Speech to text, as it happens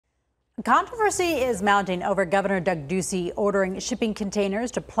Controversy is mounting over Governor Doug Ducey ordering shipping containers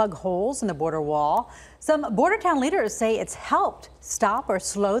to plug holes in the border wall. Some border town leaders say it's helped stop or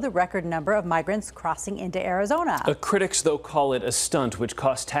slow the record number of migrants crossing into Arizona. Critics, though, call it a stunt which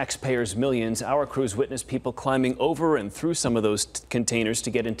cost taxpayers millions. Our crews witnessed people climbing over and through some of those containers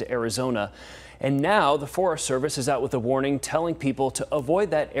to get into Arizona. And now the Forest Service is out with a warning telling people to avoid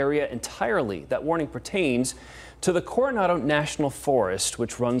that area entirely. That warning pertains to the Coronado National Forest,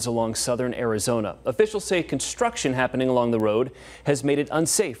 which runs along southern Arizona. Officials say construction happening along the road has made it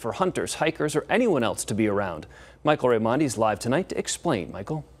unsafe for hunters, hikers, or anyone else to be around. Michael Raimondi is live tonight to explain.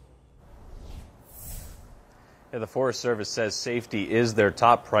 Michael. Yeah, the Forest Service says safety is their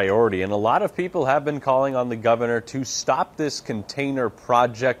top priority, and a lot of people have been calling on the governor to stop this container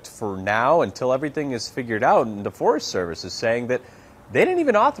project for now until everything is figured out. And the Forest Service is saying that they didn't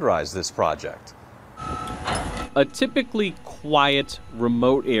even authorize this project. A typically quiet,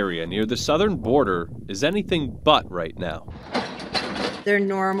 remote area near the southern border is anything but right now. Their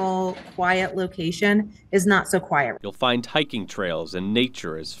normal, quiet location is not so quiet. You'll find hiking trails and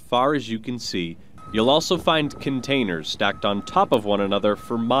nature as far as you can see. You'll also find containers stacked on top of one another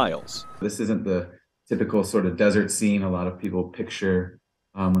for miles. This isn't the typical sort of desert scene a lot of people picture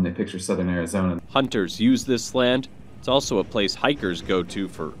when they picture southern Arizona. Hunters use this land. It's also a place hikers go to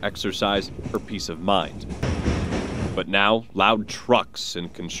for exercise or peace of mind. But now, loud trucks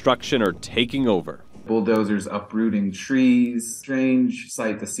and construction are taking over. Bulldozers uprooting trees. Strange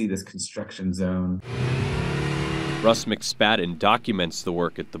sight to see this construction zone. Russ McSpadden documents the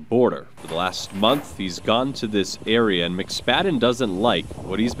work at the border. For the last month, he's gone to this area, and McSpadden doesn't like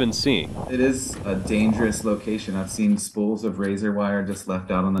what he's been seeing. It is a dangerous location. I've seen spools of razor wire just left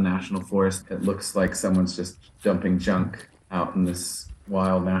out on the national forest. It looks like someone's just dumping junk out in this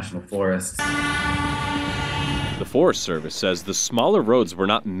wild national forest. The Forest Service says the smaller roads were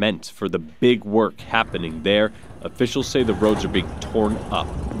not meant for the big work happening there. Officials say the roads are being torn up.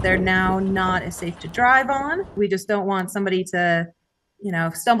 They're now not as safe to drive on. We just don't want somebody to,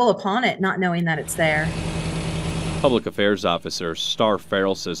 stumble upon it not knowing that it's there. Public Affairs Officer Star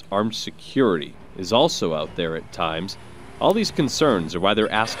Farrell says armed security is also out there at times. All these concerns are why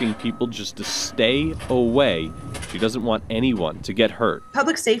they're asking people just to stay away. She doesn't want anyone to get hurt.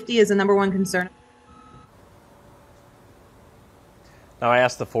 Public safety is the #1 concern. Now, I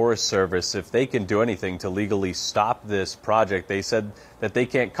asked the Forest Service if they can do anything to legally stop this project. They said that they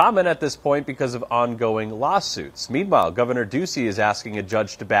can't comment at this point because of ongoing lawsuits. Meanwhile, Governor Ducey is asking a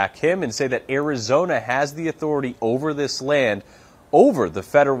judge to back him and say that Arizona has the authority over this land, over the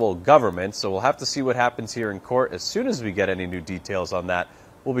federal government. So we'll have to see what happens here in court. As soon as we get any new details on that,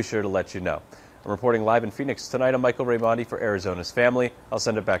 we'll be sure to let you know. I'm reporting live in Phoenix tonight. I'm Michael Raimondi for Arizona's Family. I'll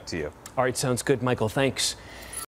send it back to you. All right, sounds good, Michael. Thanks.